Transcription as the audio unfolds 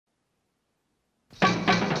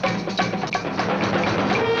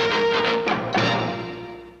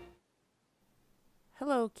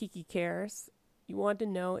Kiki Cares. You want to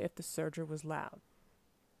know if the serger was loud.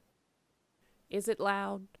 Is it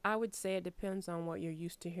loud? I would say it depends on what you're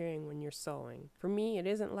used to hearing when you're sewing. For me, it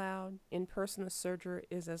isn't loud. In person, the serger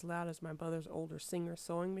is as loud as my brother's older Singer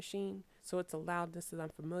sewing machine, so it's a loudness that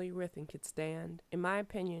I'm familiar with and could stand. In my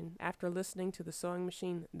opinion, after listening to the sewing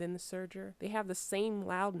machine then the serger, they have the same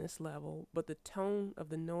loudness level, but the tone of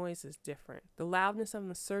the noise is different. The loudness of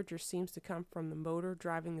the serger seems to come from the motor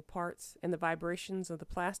driving the parts and the vibrations of the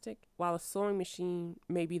plastic, while a sewing machine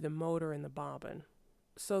may be the motor and the bobbin.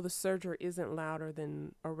 So the serger isn't louder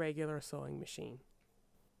than a regular sewing machine.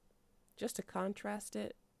 Just to contrast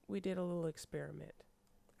it, we did a little experiment.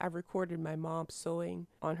 I've recorded my mom sewing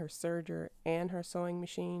on her serger and her sewing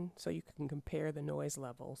machine so you can compare the noise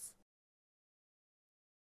levels.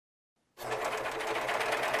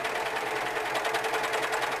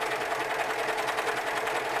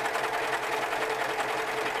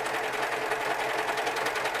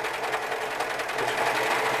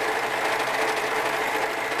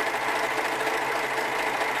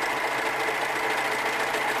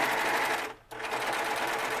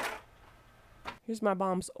 Here's my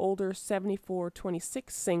mom's older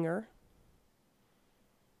 7426 Singer.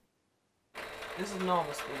 This is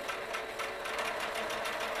normal speed.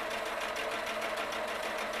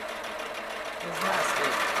 It's high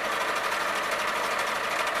speed.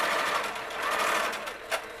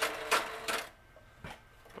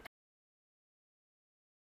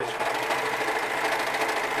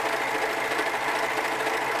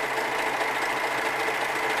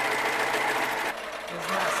 It's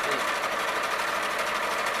high speed.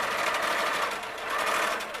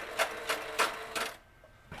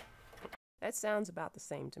 That sounds about the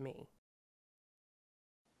same to me.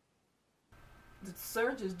 The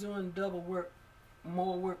Serger is doing double work,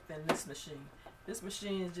 more work than this machine. This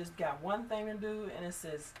machine has just got one thing to do, and it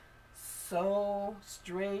says sew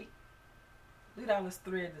straight. Look at all this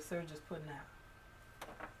thread the Serger's putting out.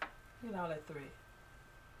 Look at all that thread.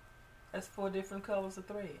 That's 4 different colors of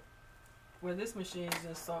thread. Where this machine's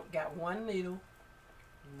just got one needle,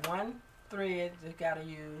 one thread you gotta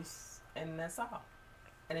use, and that's all.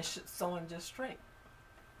 And it's sewing just straight.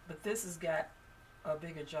 But this has got a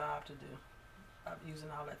bigger job to do of using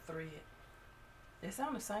all that thread. It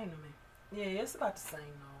sounds the same to me. Yeah, it's about the same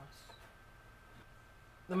noise.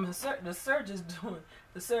 The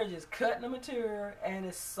Serger is cutting the material and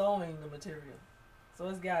it's sewing the material. So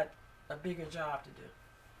it's got a bigger job to do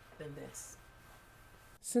than this.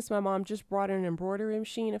 Since my mom just brought in an embroidery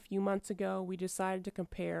machine a few months ago, we decided to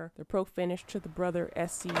compare the Pro Finish to the Brother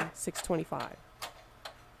SC625.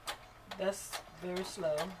 That's very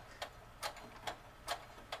slow.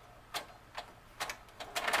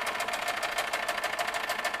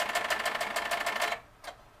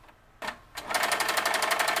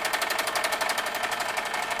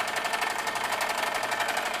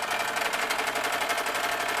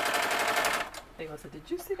 They're gonna say,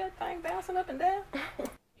 did you see that thing bouncing up and down?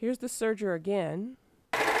 Here's the serger again.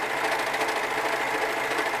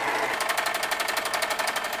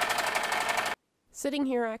 Sitting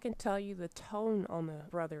here, I can tell you the tone on the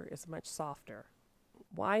Brother is much softer.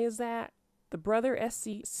 Why is that? The Brother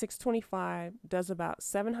SC625 does about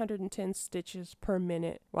 710 stitches per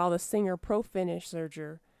minute, while the Singer Pro Finish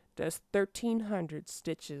serger does 1,300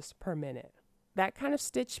 stitches per minute. That kind of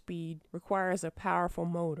stitch speed requires a powerful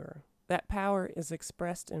motor. That power is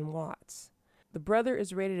expressed in watts. The Brother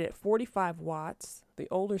is rated at 45 watts. The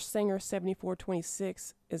older Singer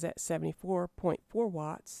 7426 is at 74.4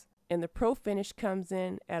 watts. And the Pro Finish comes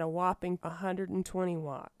in at a whopping 120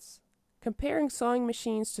 watts. Comparing sewing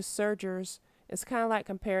machines to sergers is kind of like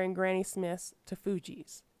comparing Granny Smiths to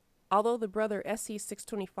Fujis. Although the Brother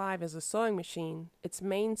SC625 is a sewing machine, its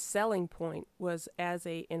main selling point was as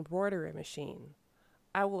an embroidery machine.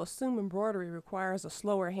 I will assume embroidery requires a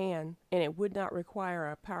slower hand, and it would not require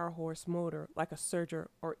a power horse motor like a serger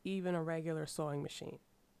or even a regular sewing machine.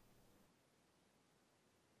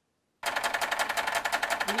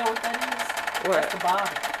 You know what that is? What? That's the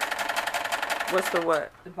bobbin. What's the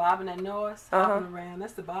what? The bobbin, that noise hopping around.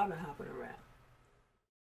 That's the bobbin hopping around.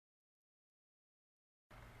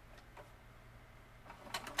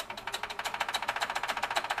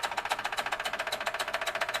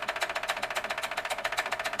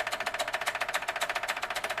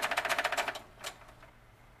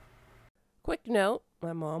 Quick note,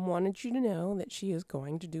 my mom wanted you to know that she is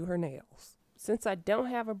going to do her nails. Since I don't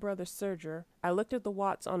have a Brother serger, I looked at the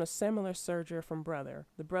watts on a similar serger from Brother,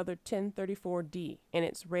 the Brother 1034D, and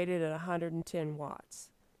it's rated at 110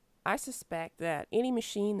 watts. I suspect that any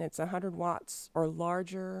machine that's 100 watts or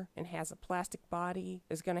larger and has a plastic body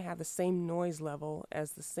is going to have the same noise level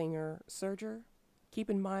as the Singer serger. Keep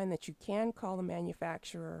in mind that you can call the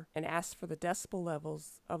manufacturer and ask for the decibel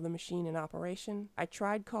levels of the machine in operation. I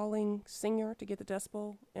tried calling Serger to get the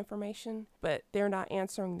decibel information, but they're not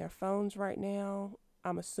answering their phones right now.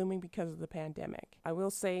 I'm assuming because of the pandemic. I will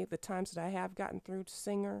say the times that I have gotten through to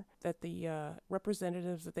Serger, that the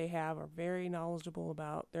representatives that they have are very knowledgeable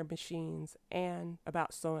about their machines and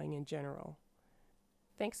about sewing in general.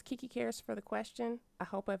 Thanks Kiki Cares for the question. I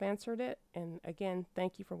hope I've answered it. And again,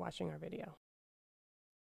 thank you for watching our video.